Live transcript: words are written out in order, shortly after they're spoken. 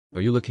Are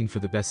you looking for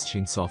the best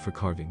chainsaw for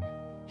carving?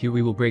 Here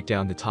we will break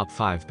down the top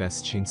 5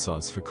 best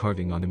chainsaws for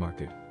carving on the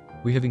market.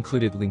 We have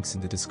included links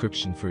in the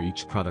description for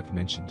each product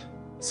mentioned,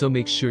 so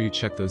make sure you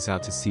check those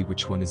out to see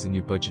which one is in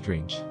your budget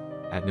range.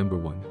 At number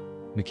 1.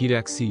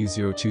 Makita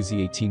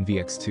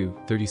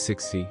XCU02Z18VX2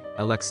 36V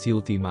LXT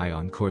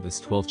Lithium-Ion Cordless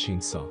 12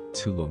 Chainsaw,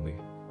 Too Lonely.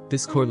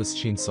 This cordless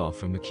chainsaw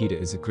from Makita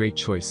is a great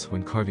choice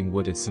when carving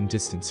wood at some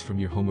distance from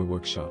your home or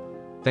workshop.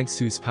 Thanks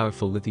to its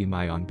powerful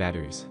lithium-ion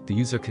batteries, the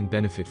user can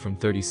benefit from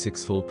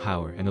 36-volt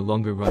power and a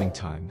longer running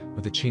time,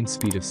 with a chain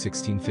speed of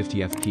 1650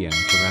 fpm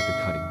for rapid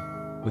cutting.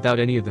 Without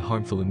any of the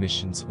harmful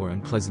emissions or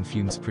unpleasant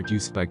fumes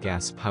produced by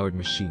gas-powered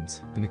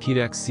machines, the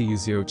Makita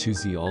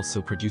XCU02Z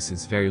also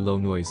produces very low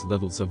noise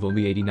levels of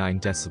only 89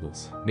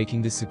 decibels,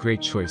 making this a great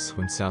choice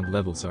when sound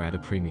levels are at a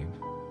premium.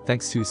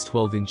 Thanks to its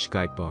 12-inch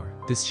guide bar,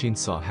 this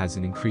chainsaw has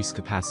an increased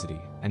capacity,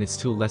 and its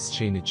tool-less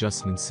chain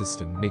adjustment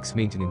system makes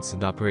maintenance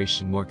and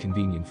operation more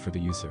convenient for the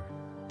user.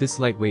 This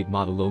lightweight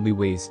model only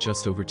weighs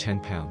just over 10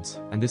 pounds,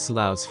 and this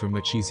allows for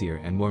much easier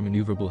and more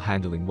maneuverable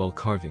handling while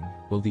carving,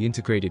 while the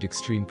integrated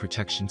extreme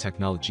protection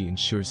technology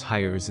ensures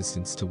higher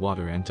resistance to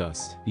water and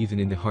dust, even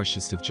in the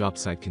harshest of job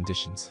site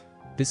conditions.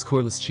 This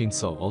cordless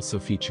chainsaw also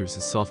features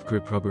a soft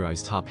grip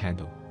rubberized top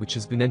handle, which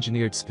has been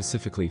engineered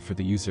specifically for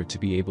the user to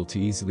be able to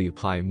easily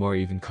apply a more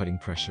even cutting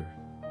pressure.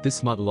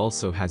 This model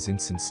also has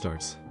instant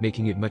starts,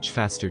 making it much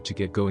faster to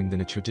get going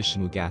than a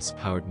traditional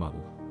gas-powered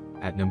model.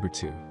 At number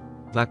 2.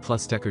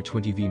 Black+Decker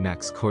 20V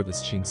Max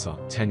Cordless Chainsaw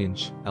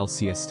 10-inch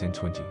LCS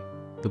 1020.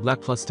 The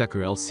Black+Decker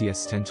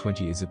LCS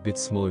 1020 is a bit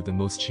smaller than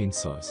most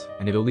chainsaws,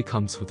 and it only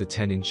comes with a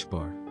 10-inch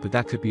bar, but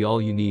that could be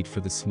all you need for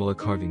the smaller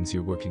carvings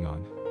you're working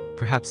on.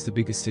 Perhaps the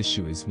biggest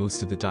issue is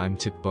most of the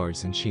dime-tip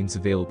bars and chains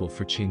available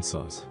for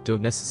chainsaws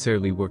don't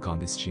necessarily work on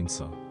this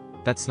chainsaw.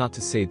 That's not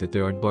to say that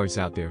there aren't bars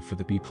out there for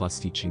the B+D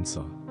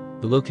chainsaw.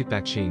 The low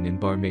kickback chain and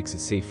bar makes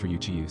it safe for you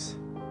to use.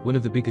 One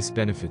of the biggest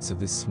benefits of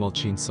this small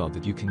chainsaw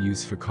that you can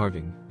use for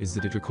carving is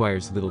that it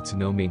requires little to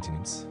no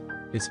maintenance.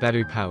 It's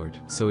battery powered,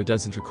 so it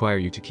doesn't require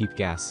you to keep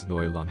gas and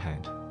oil on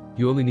hand.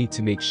 You only need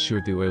to make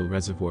sure the oil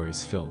reservoir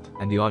is filled,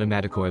 and the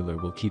automatic oiler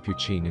will keep your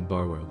chain in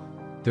bar oil.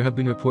 There have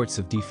been reports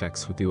of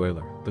defects with the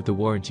oiler, but the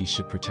warranty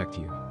should protect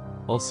you.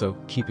 Also,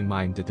 keep in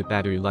mind that the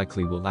battery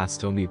likely will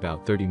last only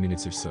about 30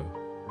 minutes or so.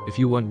 If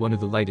you want one of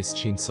the lightest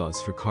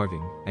chainsaws for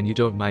carving, and you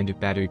don't mind a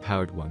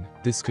battery-powered one,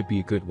 this could be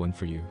a good one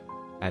for you.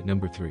 At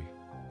number 3.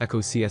 Echo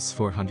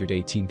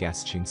CS418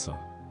 Gas Chainsaw.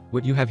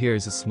 What you have here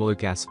is a smaller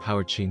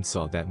gas-powered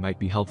chainsaw that might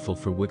be helpful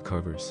for wood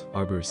carvers,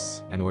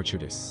 arborists, and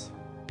orchardists.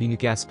 Being a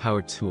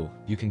gas-powered tool,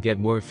 you can get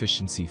more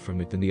efficiency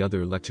from it than the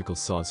other electrical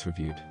saws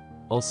reviewed.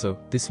 Also,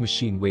 this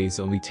machine weighs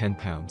only 10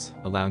 pounds,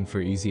 allowing for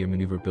easier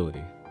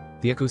maneuverability.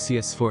 The Echo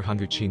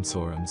CS400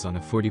 chainsaw runs on a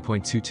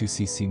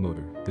 40.22cc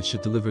motor that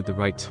should deliver the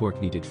right torque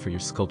needed for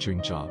your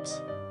sculpturing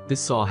jobs. This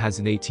saw has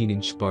an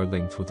 18-inch bar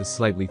length with a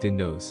slightly thin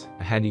nose,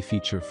 a handy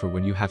feature for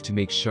when you have to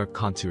make sharp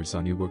contours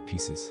on your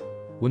workpieces.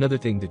 One other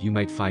thing that you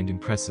might find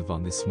impressive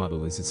on this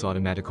model is its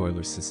automatic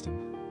oiler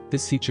system.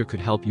 This feature could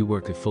help you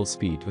work at full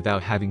speed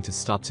without having to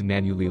stop to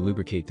manually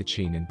lubricate the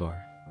chain and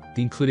bar.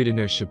 The included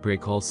inertia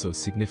brake also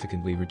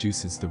significantly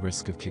reduces the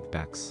risk of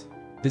kickbacks.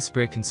 This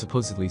brake can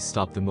supposedly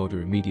stop the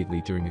motor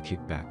immediately during a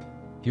kickback.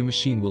 Your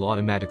machine will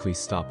automatically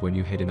stop when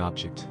you hit an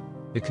object.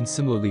 It can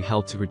similarly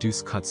help to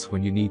reduce cuts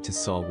when you need to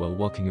saw while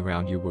walking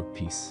around your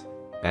workpiece.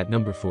 At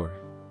number 4.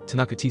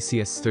 Tanaka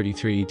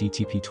TCS33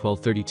 DTP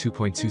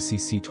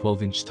 1232.2cc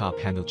 12-inch top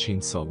handle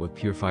chainsaw with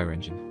pure fire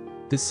engine.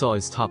 This saw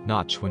is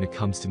top-notch when it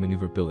comes to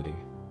maneuverability.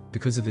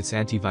 Because of its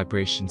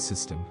anti-vibration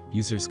system,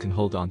 users can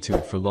hold on to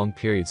it for long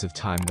periods of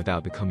time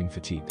without becoming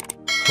fatigued.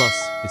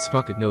 Plus, its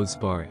sprocket nose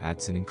bar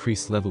adds an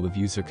increased level of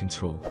user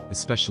control,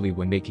 especially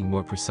when making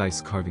more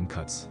precise carving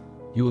cuts.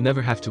 You will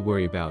never have to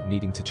worry about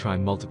needing to try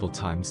multiple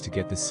times to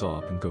get this saw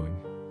up and going.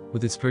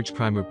 With its purge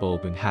primer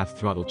bulb and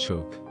half-throttle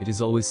choke, it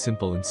is always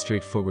simple and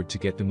straightforward to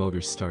get the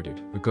motor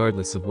started,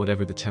 regardless of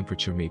whatever the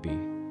temperature may be.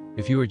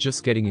 If you are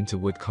just getting into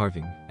wood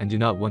carving, and do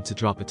not want to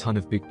drop a ton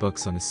of big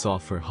bucks on a saw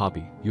for a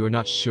hobby, you are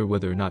not sure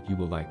whether or not you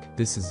will like,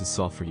 this is the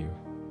saw for you.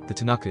 The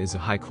Tanaka is a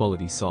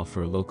high-quality saw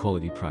for a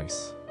low-quality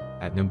price.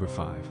 At number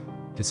 5.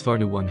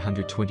 Husqvarna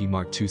 120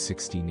 Mark II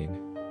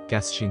 16-in.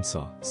 Gas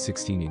Chainsaw,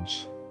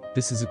 16-inch.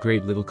 This is a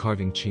great little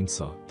carving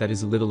chainsaw that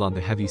is a little on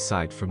the heavy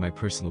side for my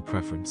personal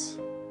preference,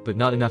 but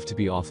not enough to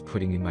be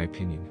off-putting in my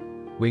opinion.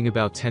 Weighing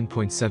about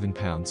 10.7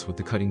 pounds with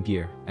the cutting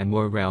gear, and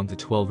more around the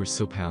 12 or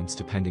so pounds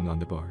depending on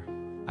the bar.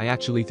 I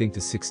actually think the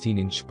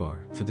 16-inch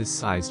bar for this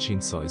size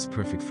chainsaw is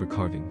perfect for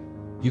carving.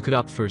 You could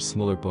opt for a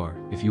smaller bar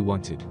if you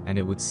wanted, and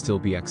it would still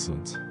be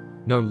excellent.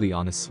 Normally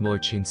on a smaller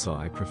chainsaw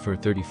I prefer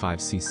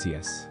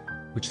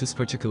 35ccs, which this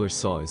particular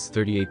saw is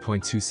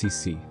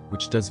 38.2cc,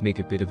 which does make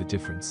a bit of a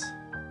difference.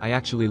 I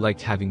actually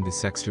liked having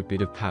this extra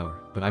bit of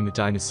power, but I'm a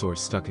dinosaur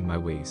stuck in my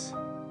ways.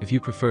 If you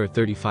prefer a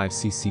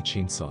 35cc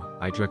chainsaw,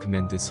 I'd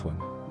recommend this one.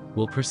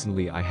 Well,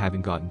 personally I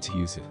haven't gotten to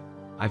use it.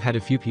 I've had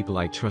a few people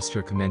I trust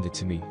recommend it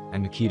to me,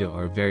 and Makita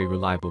are a very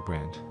reliable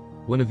brand.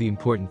 One of the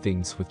important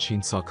things with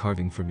chainsaw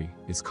carving for me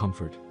is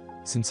comfort.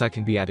 Since I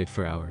can be at it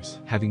for hours,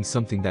 having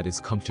something that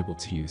is comfortable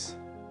to use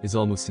is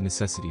almost a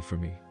necessity for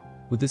me.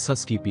 With this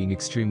husky being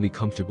extremely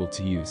comfortable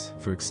to use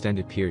for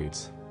extended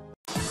periods,